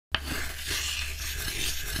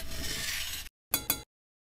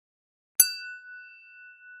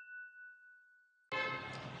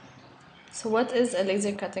So what is a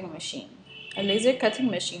laser cutting machine? A laser cutting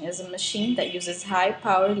machine is a machine that uses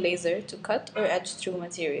high-powered laser to cut or etch through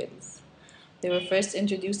materials. They were first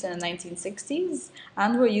introduced in the 1960s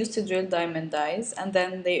and were used to drill diamond dies, and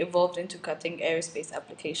then they evolved into cutting aerospace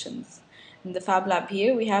applications. In the Fab Lab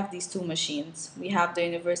here, we have these two machines. We have the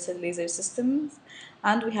Universal Laser Systems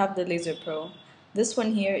and we have the Laser Pro. This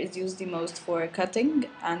one here is used the most for cutting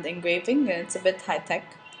and engraving, and it's a bit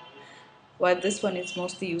high-tech, while this one is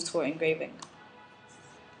mostly used for engraving.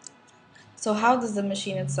 So how does the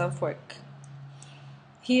machine itself work?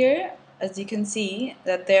 Here, as you can see,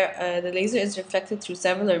 that the laser is reflected through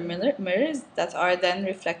several mirrors that are then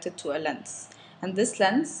reflected to a lens. And this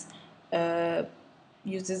lens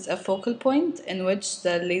uses a focal point in which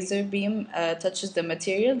the laser beam touches the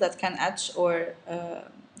material that can etch or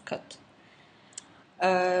cut.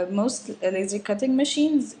 Most laser cutting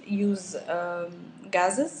machines use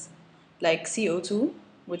gases like CO2,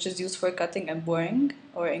 which is used for cutting and boring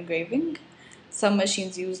or engraving. Some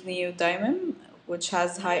machines use neodymium, which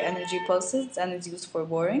has high energy pulses and is used for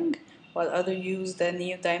boring, while others use the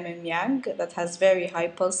neodymium YAG that has very high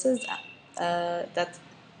pulses that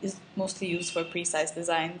is mostly used for precise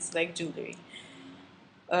designs like jewelry.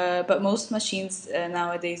 But most machines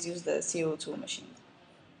nowadays use the CO2 machines.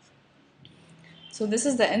 So this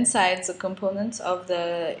is the insides, the components of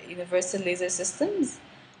the universal laser systems.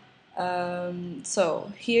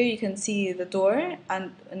 So here you can see the door,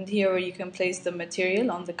 and here where you can place the material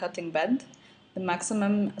on the cutting bed. The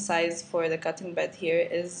maximum size for the cutting bed here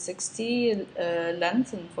is 60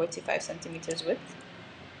 length and 45 centimeters width.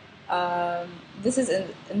 This is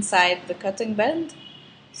inside the cutting bed.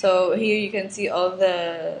 So here you can see all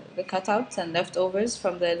the cutouts and leftovers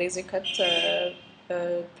from the laser cut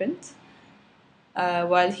print.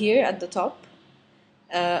 While here at the top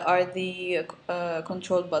are the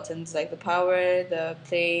control buttons, like the power, the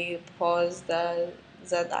play, pause, the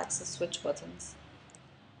Z-axis switch buttons.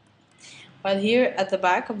 While here at the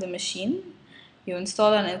back of the machine, you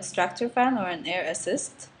install an extractor fan or an air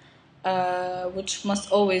assist, which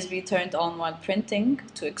must always be turned on while printing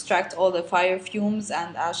to extract all the fire fumes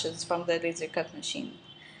and ashes from the laser cut machine.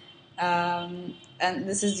 And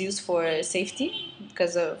this is used for safety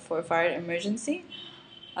because for fire emergency,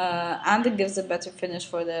 and it gives a better finish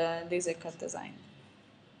for the laser cut design.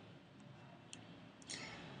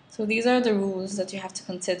 So these are the rules that you have to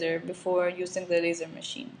consider before using the laser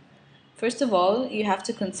machine. First of all, you have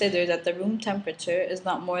to consider that the room temperature is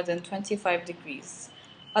not more than 25 degrees.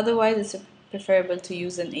 Otherwise, it's preferable to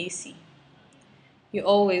use an AC. You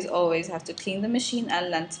always have to clean the machine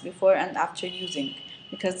and lens before and after using,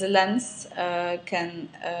 because the lens can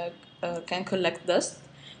collect dust,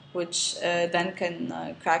 which then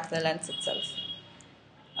can crack the lens itself.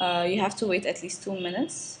 You have to wait at least 2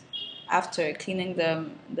 minutes after cleaning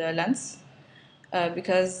the lens,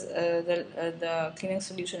 because the cleaning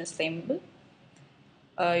solution is flammable.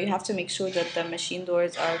 You have to make sure that the machine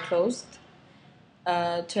doors are closed.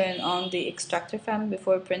 Turn on the extractor fan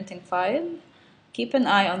before printing file. Keep an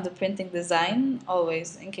eye on the printing design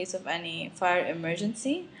always in case of any fire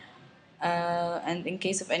emergency. And in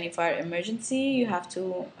case of any fire emergency, you have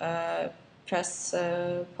to press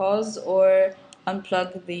pause or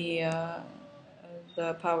unplug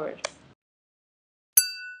the power.